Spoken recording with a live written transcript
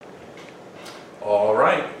All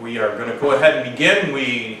right, we are going to go ahead and begin.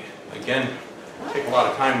 We, again, take a lot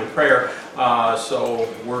of time with prayer,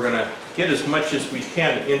 so we're going to get as much as we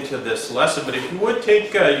can into this lesson. But if you would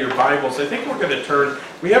take your Bibles, I think we're going to turn,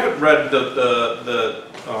 we haven't read the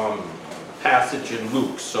passage in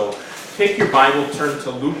Luke, so take your Bible, turn to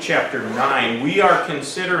Luke chapter 9. We are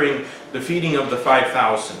considering the feeding of the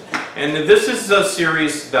 5,000. And this is a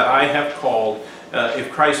series that I have called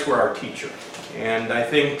If Christ Were Our Teacher. And I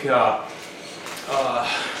think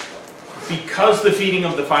because the feeding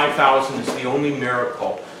of the 5,000 is the only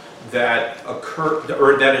miracle that occurred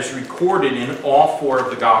or that is recorded in all four of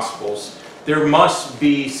the Gospels, there must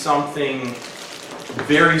be something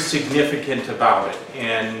very significant about it.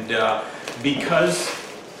 And because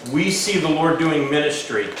we see the Lord doing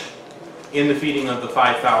ministry in the feeding of the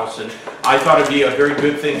 5,000, I thought it'd be a very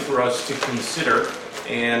good thing for us to consider.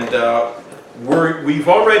 And we've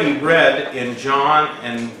already read in John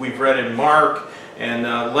and we've read in Mark, and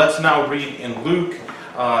let's now read in Luke,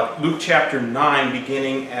 Luke chapter 9,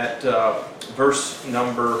 beginning at verse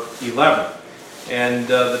number 11. And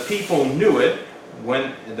the people knew it,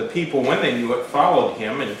 when they knew it, followed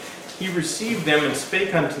him, and he received them and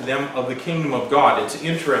spake unto them of the kingdom of God. It's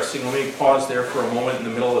interesting, let me pause there for a moment in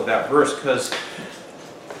the middle of that verse, because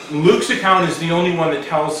Luke's account is the only one that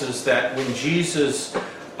tells us that when Jesus,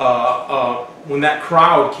 when that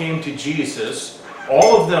crowd came to Jesus,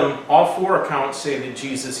 all four accounts say that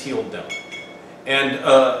Jesus healed them. And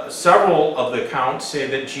several of the accounts say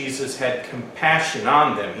that Jesus had compassion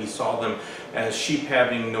on them. He saw them as sheep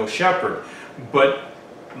having no shepherd. But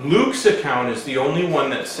Luke's account is the only one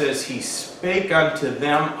that says he spake unto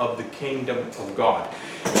them of the kingdom of God.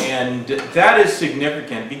 And that is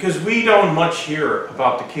significant because we don't much hear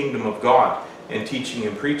about the kingdom of God in teaching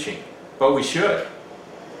and preaching. But we should.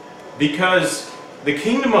 Because the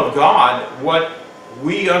kingdom of God, what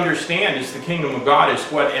we understand is the kingdom of God is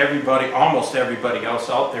what almost everybody else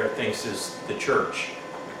out there thinks is the church.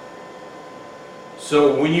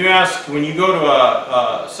 So when you go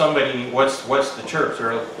to somebody, what's the church?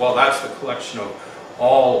 Or, well, that's the collection of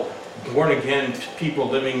all born-again people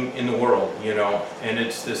living in the world, and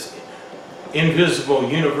it's this invisible,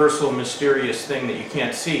 universal, mysterious thing that you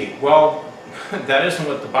can't see. Well, that isn't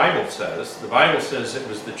what the Bible says. The Bible says it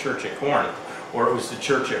was the church at Corinth, or it was the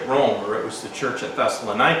church at Rome, or it was the church at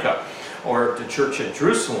Thessalonica, or the church at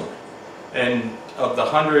Jerusalem. And of the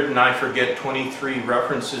 23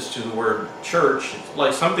 references to the word church,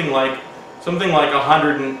 like something like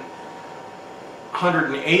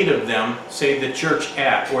 108 of them say the church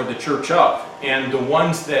at or the church of. And the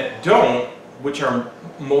ones that don't, which are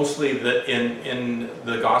mostly in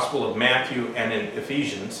the Gospel of Matthew and in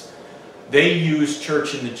Ephesians, they use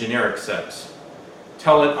church in the generic sense.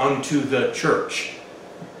 Tell it unto the church.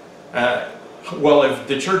 Well, if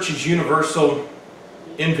the church is universal,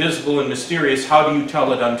 invisible, and mysterious, how do you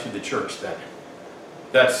tell it unto the church then?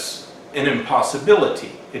 That's an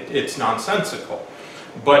impossibility. It's nonsensical.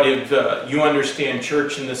 But if you understand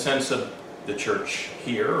church in the sense of the church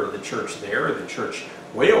here, or the church there, or the church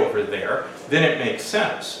way over there, then it makes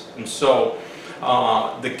sense. And so,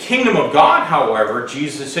 the kingdom of God, however,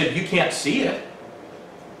 Jesus said, you can't see it.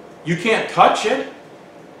 You can't touch it.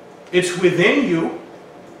 It's within you.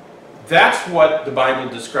 That's what the Bible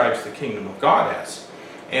describes the kingdom of God as.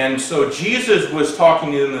 And so Jesus was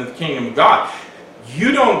talking to them in the kingdom of God.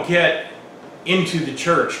 You don't get into the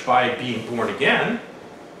church by being born again.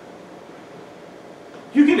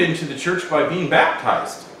 You get into the church by being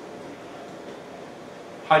baptized.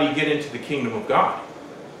 How do you get into the kingdom of God?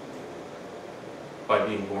 By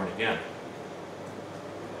being born again.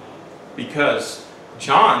 Because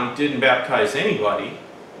John didn't baptize anybody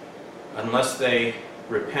unless they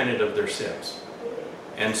repented of their sins.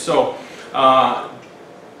 And so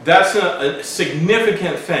that's a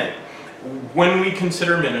significant thing. When we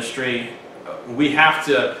consider ministry, we have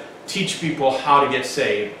to teach people how to get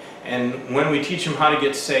saved. And when we teach them how to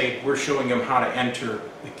get saved, we're showing them how to enter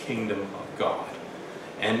the kingdom of God.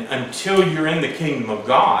 And until you're in the kingdom of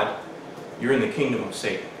God, you're in the kingdom of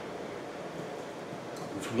Satan.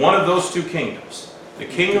 It's one of those two kingdoms. The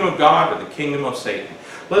kingdom of God or the kingdom of Satan.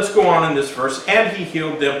 Let's go on in this verse. And he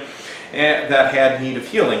healed them that had need of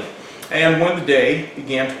healing. And when the day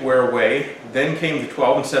began to wear away, then came the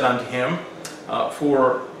 12 and said unto him,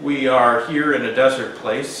 for we are here in a desert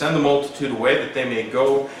place, send the multitude away that they may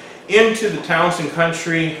go into the towns and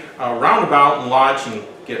country round about and lodge and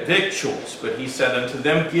get victuals. But he said unto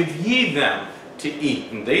them, give ye them to eat.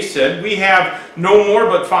 And they said, we have no more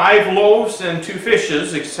but 5 loaves and 2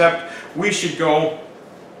 fishes, except we should go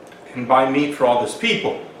and buy meat for all this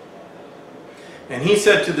people. And he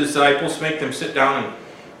said to the disciples, make them sit down. And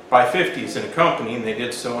by 50s in a company, and they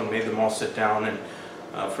did so and made them all sit down. And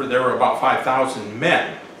there were about 5,000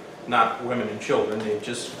 men, not women and children. They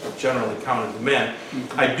just generally counted the men.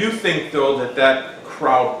 I do think, though, that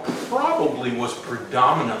crowd probably was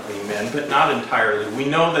predominantly men, but not entirely. We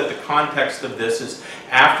know that the context of this is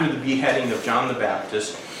after the beheading of John the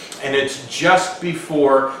Baptist, and it's just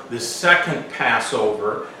before the second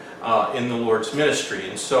Passover in the Lord's ministry.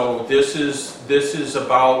 And so this is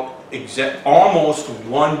about almost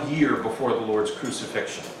 1 year before the Lord's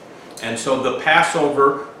crucifixion. And so the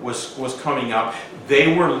Passover was coming up.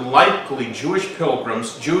 They were likely Jewish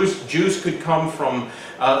pilgrims. Jews could come from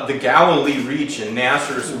the Galilee region,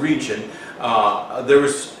 Nazareth region.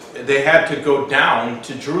 They had to go down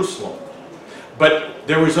to Jerusalem. But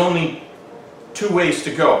there was only two ways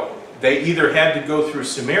to go. They either had to go through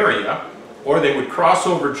Samaria, or they would cross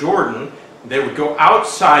over Jordan. They would go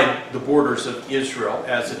outside the borders of Israel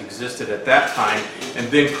as it existed at that time, and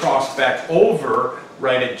then cross back over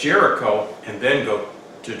right at Jericho, and then go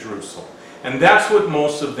to Jerusalem. And that's what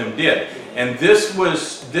most of them did. And this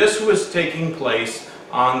was taking place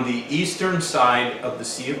on the eastern side of the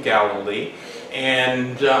Sea of Galilee.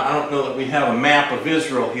 And I don't know that we have a map of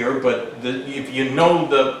Israel here, but if you know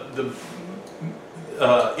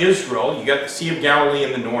Israel, you got the Sea of Galilee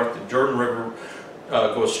in the north, the Jordan River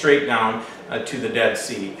goes straight down to the Dead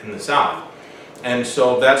Sea in the south. And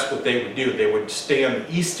so that's what they would do. They would stay on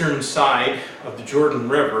the eastern side of the Jordan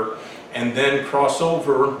River and then cross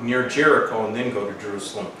over near Jericho and then go to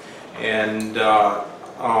Jerusalem. And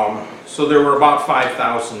so there were about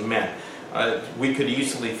 5,000 men. We could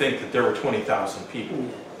easily think that there were 20,000 people.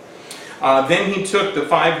 Then he took the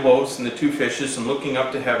 5 loaves and the 2 fishes, and looking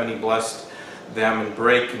up to heaven, he blessed them and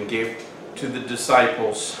brake and gave to the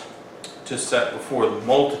disciples to set before the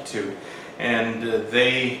multitude. And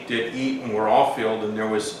they did eat and were all filled, and there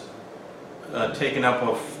was taken up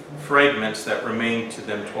of fragments that remained to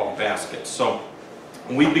them 12 baskets. So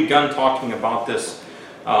we've begun talking about this.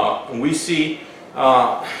 We see,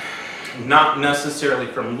 not necessarily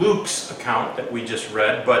from Luke's account that we just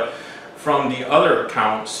read, but from the other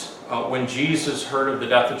accounts, when Jesus heard of the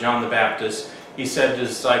death of John the Baptist, he said to his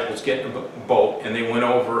disciples, get in a boat, and they went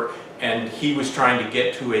over, and he was trying to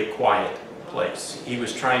get to a quiet place. He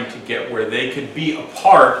was trying to get where they could be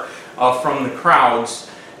apart from the crowds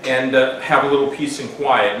and have a little peace and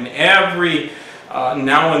quiet. And every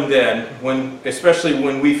now and then, especially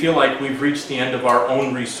when we feel like we've reached the end of our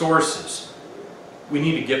own resources, we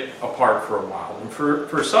need to get apart for a while. And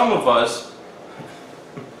for some of us,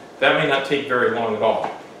 that may not take very long at all,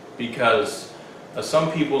 because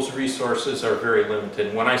some people's resources are very limited.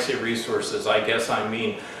 And when I say resources, I guess I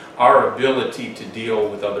mean our ability to deal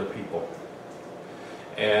with other people.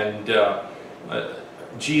 And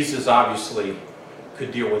Jesus obviously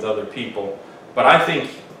could deal with other people, but I think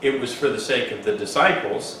it was for the sake of the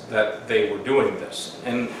disciples that they were doing this.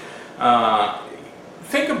 And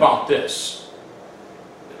think about this.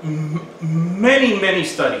 Many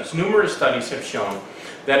studies, numerous studies have shown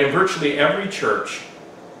that in virtually every church,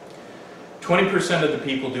 20% of the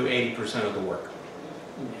people do 80% of the work.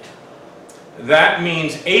 That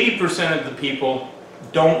means 80% of the people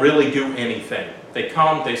don't really do anything. They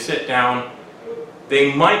come, they sit down,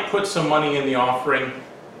 they might put some money in the offering.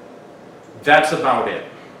 That's about it.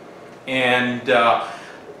 And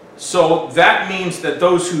so that means that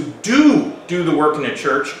those who do the work in a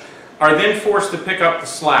church are then forced to pick up the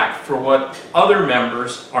slack for what other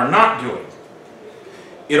members are not doing.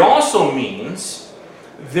 It also means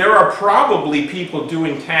there are probably people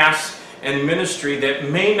doing tasks and ministry that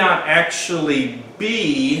may not actually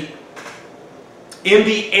be in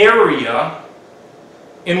the area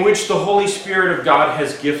in which the Holy Spirit of God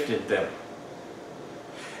has gifted them.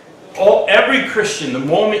 Every Christian, the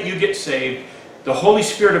moment you get saved, the Holy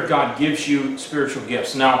Spirit of God gives you spiritual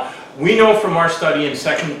gifts. Now, we know from our study in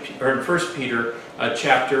 1 Peter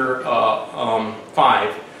chapter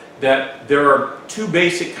 5 that there are 2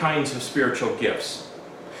 basic kinds of spiritual gifts.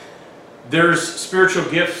 There's spiritual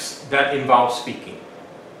gifts that involve speaking.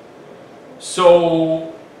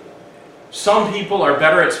 So some people are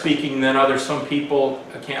better at speaking than others. Some people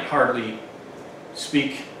can't hardly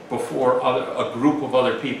speak before a group of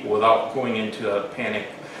other people without going into a panic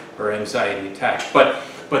or anxiety attack. But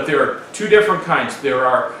there are 2 different kinds. There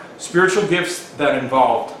are spiritual gifts that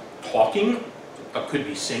involve talking. It could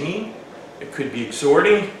be singing. It could be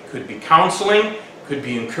exhorting. It could be counseling. It could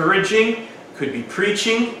be encouraging. It could be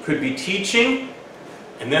preaching. It could be teaching.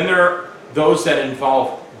 And then there are those that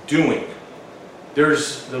involve doing.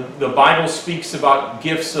 There's the Bible speaks about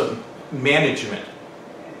gifts of management,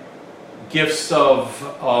 gifts of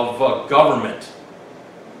government,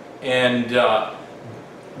 and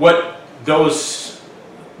What those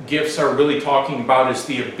gifts are really talking about is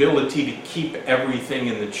the ability to keep everything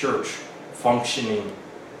in the church functioning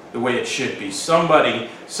the way it should be. Somebody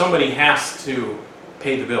has to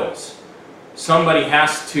pay the bills. Somebody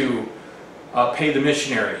has to pay the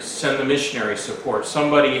missionaries, send the missionary support.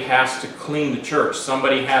 Somebody has to clean the church.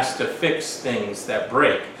 Somebody has to fix things that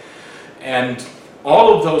break. And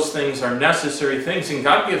all of those things are necessary things, and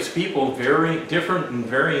God gives people very different and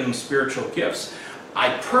varying spiritual gifts.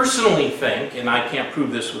 I personally think, and I can't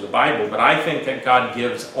prove this with the Bible, but I think that God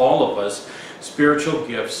gives all of us spiritual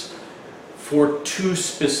gifts for two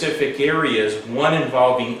specific areas. One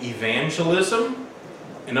involving evangelism.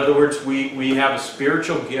 In other words, we have a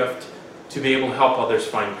spiritual gift to be able to help others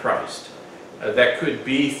find Christ. That could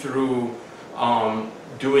be through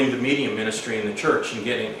doing the media ministry in the church and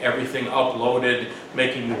getting everything uploaded,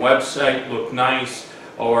 making the website look nice,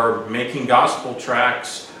 or making gospel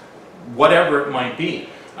tracts, whatever it might be.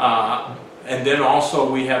 And then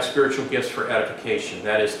also we have spiritual gifts for edification.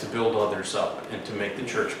 That is to build others up and to make the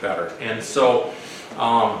church better. And so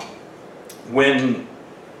when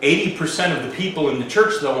 80% of the people in the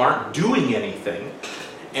church, though, aren't doing anything,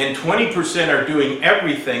 and 20% are doing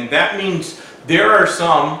everything, that means there are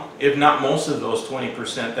some, if not most of those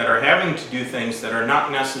 20%, that are having to do things that are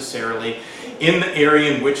not necessarily in the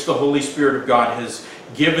area in which the Holy Spirit of God has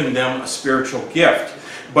given them a spiritual gift.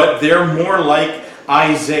 But they're more like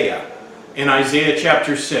Isaiah in Isaiah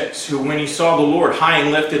chapter 6, who when he saw the Lord high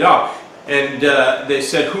and lifted up, and they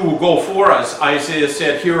said, "Who will go for us?" Isaiah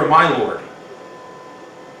said, "Here am I, Lord.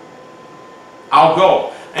 I'll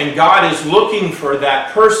go." And God is looking for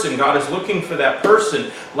that person. God is looking for that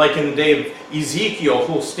person, like in the day of Ezekiel,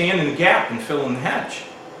 who will stand in the gap and fill in the hedge.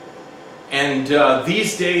 And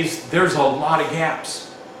these days, there's a lot of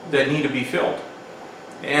gaps that need to be filled.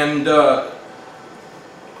 And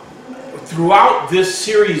throughout this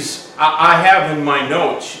series, I have in my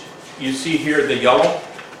notes, you see here the yellow,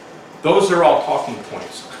 those are all talking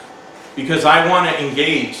points. Because I want to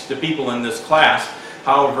engage the people in this class,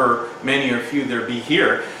 however many or few there be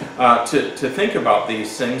here, to think about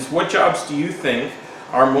these things. What jobs do you think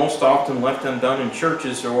are most often left undone in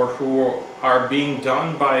churches, or who are being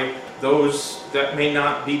done by those that may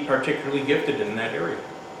not be particularly gifted in that area?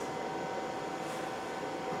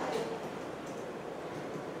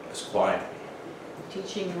 It's quiet.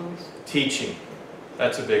 Teaching ones. Teaching.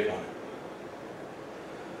 That's a big one.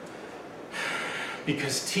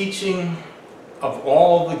 Because teaching, of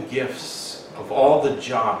all the gifts, of all the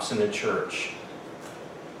jobs in a church,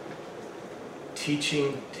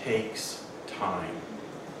 teaching takes time.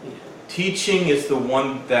 Yeah. Teaching is the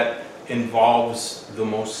one that involves the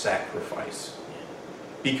most sacrifice.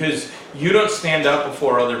 Because you don't stand up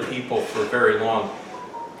before other people for very long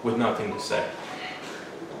with nothing to say.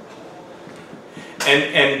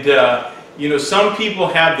 And you know, some people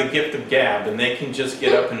have the gift of gab, and they can just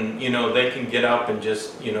get up and, they can get up and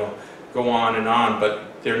just, go on and on,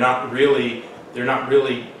 but they're not really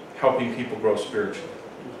helping people grow spiritually.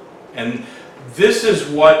 And this is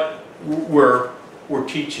what we're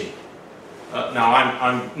teaching. Now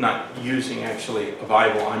I'm not using actually a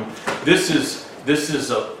Bible. This is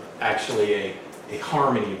actually a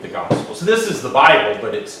harmony of the Gospels. So this is the Bible,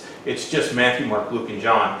 but it's just Matthew, Mark, Luke, and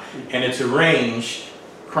John, and it's arranged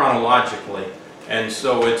chronologically. And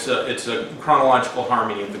so it's a chronological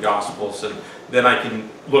harmony of the Gospels, and then I can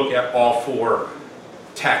look at all four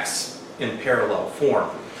texts in parallel form.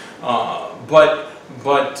 But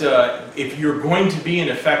if you're going to be an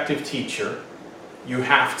effective teacher, you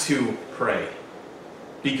have to pray.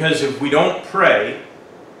 Because if we don't pray,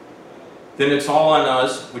 then it's all on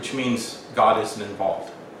us, which means God isn't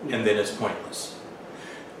involved, and then it's pointless.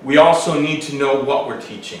 We also need to know what we're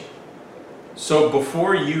teaching. So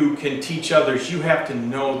before you can teach others, you have to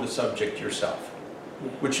know the subject yourself,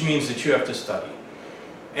 which means that you have to study.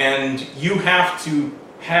 And you have to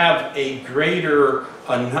have a greater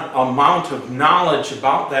amount of knowledge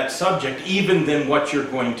about that subject even than what you're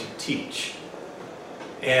going to teach.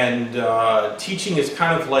 And teaching is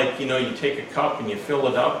kind of like, you take a cup and you fill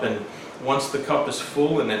it up, and once the cup is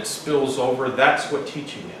full and it spills over, that's what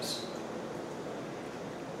teaching is.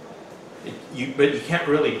 But you can't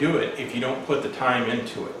really do it if you don't put the time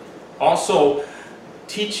into it. Also,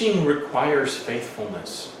 teaching requires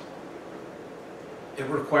faithfulness. It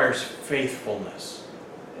requires faithfulness.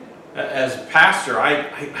 As a pastor, I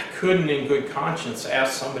couldn't in good conscience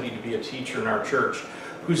ask somebody to be a teacher in our church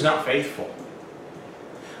who's not faithful.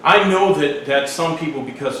 I know that some people,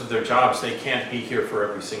 because of their jobs, they can't be here for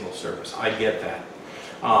every single service. I get that.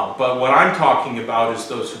 But what I'm talking about is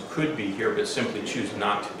those who could be here but simply choose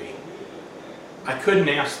not to be. I couldn't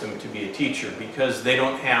ask them to be a teacher because they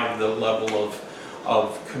don't have the level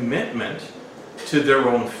of commitment to their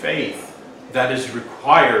own faith that is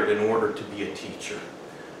required in order to be a teacher.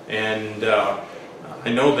 And I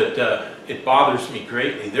know that it bothers me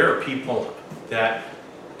greatly. There are people that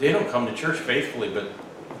they don't come to church faithfully, but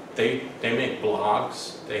they make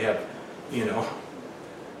blogs. They have, they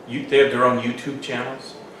have their own YouTube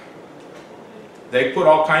channels. They put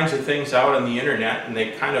all kinds of things out on the internet, and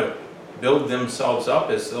they kind of build themselves up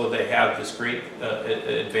as though they have this great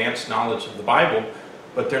advanced knowledge of the Bible,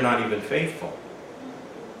 but they're not even faithful.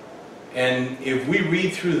 And if we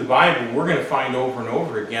read through the Bible, we're going to find over and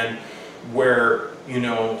over again where,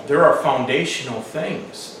 there are foundational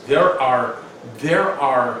things. There are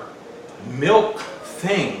milk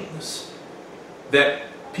things that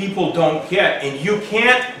people don't get, and you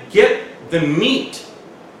can't get the meat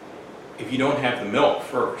if you don't have the milk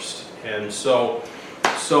first. And so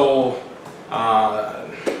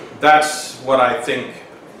that's what I think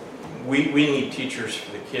we need teachers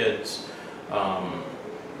for the kids.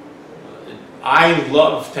 I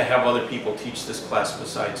love to have other people teach this class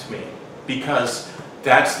besides me, because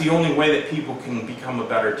that's the only way that people can become a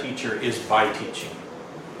better teacher, is by teaching.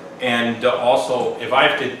 And also, if I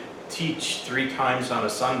have to teach 3 times on a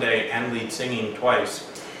Sunday and lead singing twice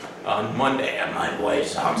on Monday, and my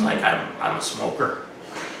voice sounds like I'm a smoker,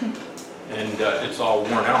 and it's all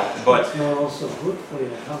worn out. But it's not also good for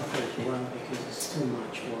your health as well, because it's too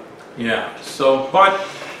much work. yeah. So, but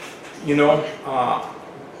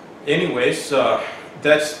anyways,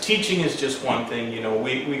 that's teaching is just one thing.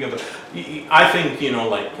 We give. I think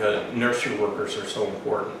like nursery workers are so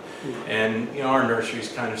important, and our nursery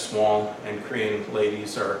is kind of small, and Korean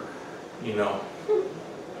ladies are,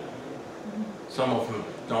 some of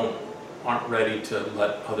them aren't ready to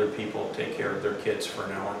let other people take care of their kids for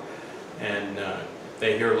an hour, and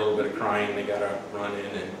they hear a little bit of crying, they gotta run in,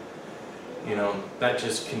 and that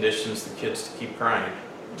just conditions the kids to keep crying,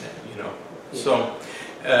 So,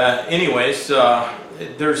 anyways,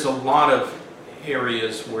 there's a lot of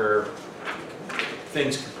areas where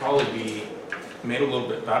things could probably be made a little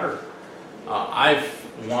bit better. I've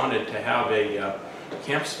wanted to have a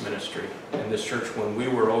campus ministry in this church when we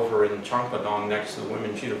were over in Chongpadong next to the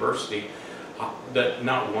Women's University. That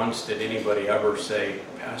not once did anybody ever say,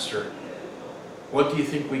 "Pastor, what do you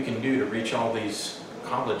think we can do to reach all these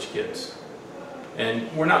college kids?" And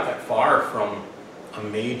we're not that far from a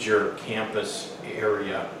major campus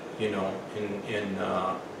area, in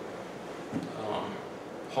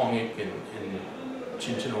Hongik and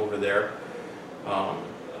Chinchon over there. Well,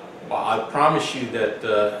 I promise you that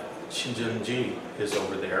Shinjunji is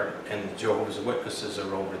over there, and the Jehovah's Witnesses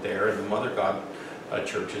are over there, and the Mother God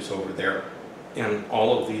Church is over there, and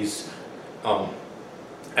all of these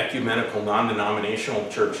ecumenical, non-denominational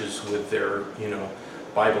churches with their,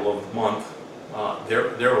 Bible of the month,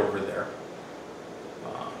 they're over there.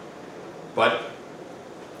 But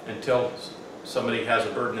until somebody has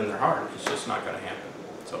a burden in their heart, it's just not going to happen.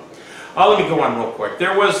 So, let me go on real quick.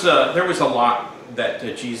 There was a lot that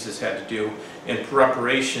Jesus had to do in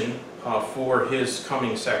preparation for his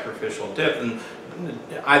coming sacrificial death, and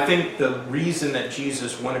I think the reason that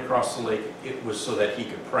Jesus went across the lake, it was so that he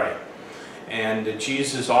could pray. And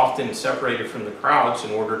Jesus often separated from the crowds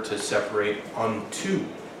in order to separate unto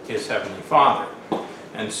his heavenly Father.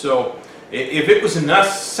 And so, if it was a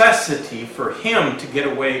necessity for him to get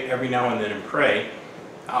away every now and then and pray,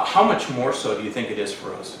 how much more so do you think it is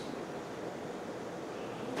for us?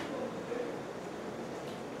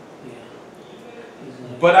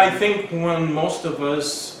 But I think when most of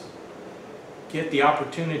us get the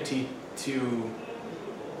opportunity to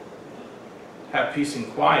have peace and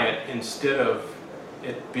quiet, instead of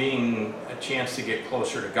it being a chance to get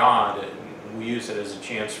closer to God, we use it as a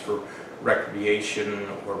chance for recreation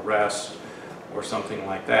or rest or something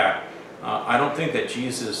like that. I don't think that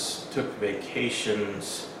Jesus took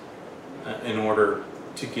vacations in order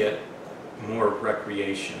to get more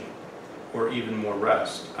recreation or even more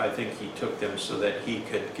rest. I think he took them so that he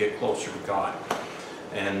could get closer to God.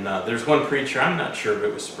 And there's one preacher, I'm not sure if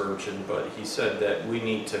it was Spurgeon, but he said that we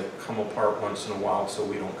need to come apart once in a while so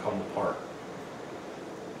we don't come apart.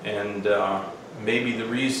 And maybe the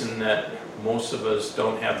reason that most of us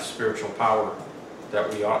don't have the spiritual power that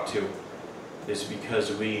we ought to is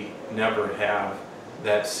because we never have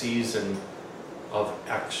that season of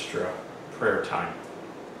extra prayer time.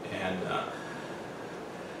 And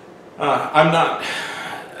I'm not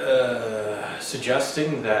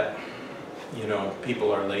suggesting that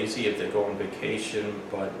people are lazy if they go on vacation,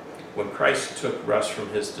 but when Christ took rest from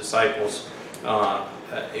his disciples,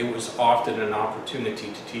 it was often an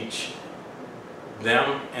opportunity to teach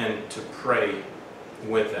them and to pray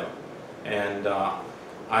with them. And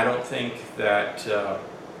I don't think that,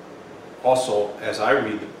 also as I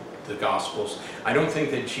read the Gospels, I don't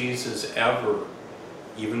think that Jesus ever,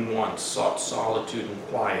 even once, sought solitude and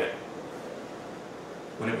quiet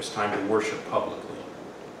when it was time to worship publicly.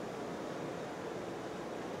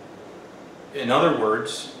 In other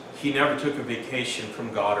words, he never took a vacation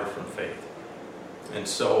from God or from faith. And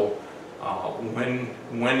so when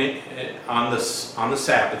on the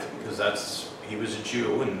Sabbath, because he was a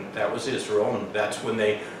Jew and that was Israel, and that's when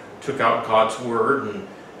they took out God's word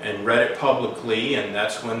and read it publicly, and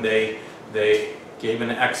that's when they gave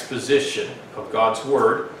an exposition of God's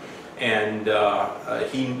word, and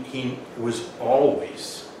he was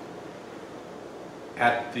always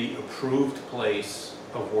at the approved place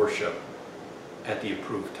of worship at the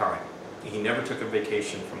approved time. He never took a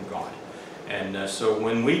vacation from God. And so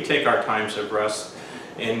when we take our times of rest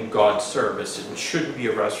in God's service, it shouldn't be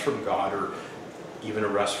a rest from God or even a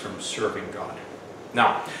rest from serving God.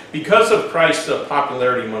 Now, because of Christ's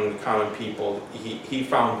popularity among the common people, he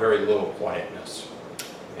found very little quietness.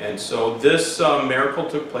 And so this miracle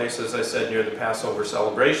took place, as I said, near the Passover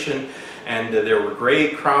celebration, and there were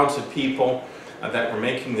great crowds of people that were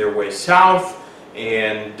making their way south,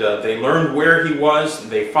 and they learned where he was.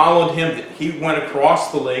 They followed him. He went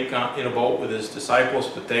across the lake in a boat with his disciples,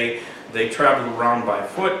 but they traveled around by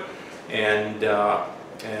foot, and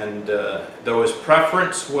though his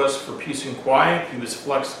preference was for peace and quiet, he was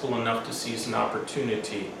flexible enough to seize an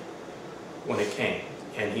opportunity when it came.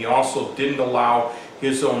 And he also didn't allow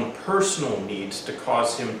his own personal needs to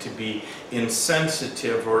cause him to be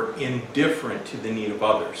insensitive or indifferent to the need of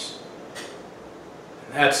others.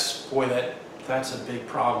 And that's a big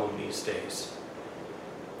problem these days,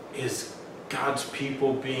 is God's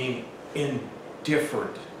people being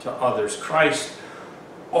indifferent to others. Christ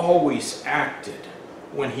always acted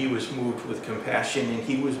when he was moved with compassion, and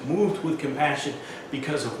he was moved with compassion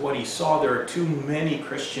because of what he saw. There are too many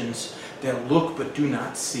Christians that look but do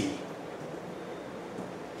not see.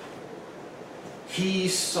 He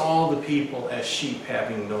saw the people as sheep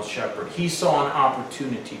having no shepherd. He saw an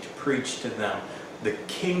opportunity to preach to them the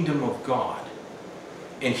kingdom of God,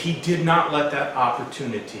 and he did not let that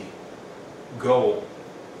opportunity go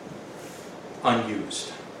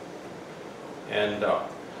unused. And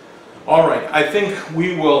all right, I think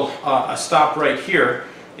we will stop right here.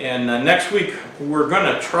 And next week we're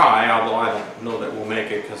going to try, although I don't know that we'll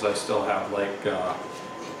make it because I still have like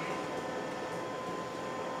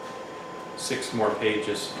 6 more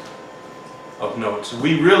pages of notes.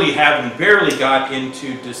 We really haven't barely got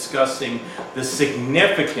into discussing the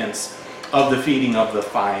significance of the feeding of the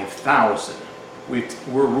 5,000.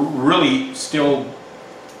 We're really still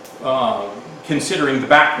considering the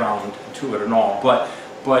background to it and all,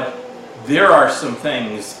 but there are some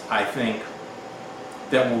things, I think,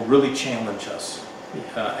 that will really challenge us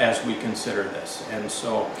as we consider this. And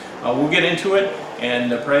so we'll get into it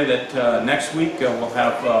and pray that next week we'll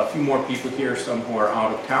have a few more people here, some who are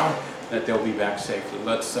out of town, that they'll be back safely.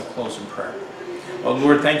 Let's close in prayer. Oh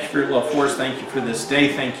Lord, thank you for your love for us. Thank you for this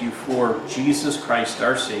day. Thank you for Jesus Christ,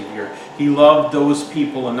 our Savior. He loved those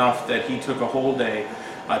people enough that he took a whole day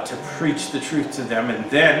to preach the truth to them. And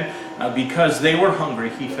then, because they were hungry,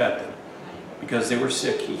 he fed them. Because they were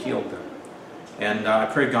sick, he healed them. And I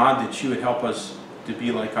pray, God, that you would help us to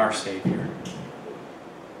be like our Savior.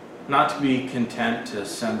 Not to be content to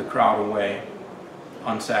send the crowd away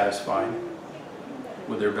unsatisfied,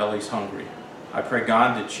 with their bellies hungry. I pray,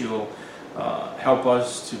 God, that you'll help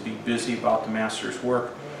us to be busy about the Master's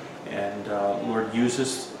work. And Lord, use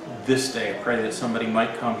us this day. I pray that somebody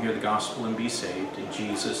might come hear the gospel and be saved. In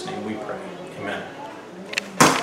Jesus' name we pray. Amen.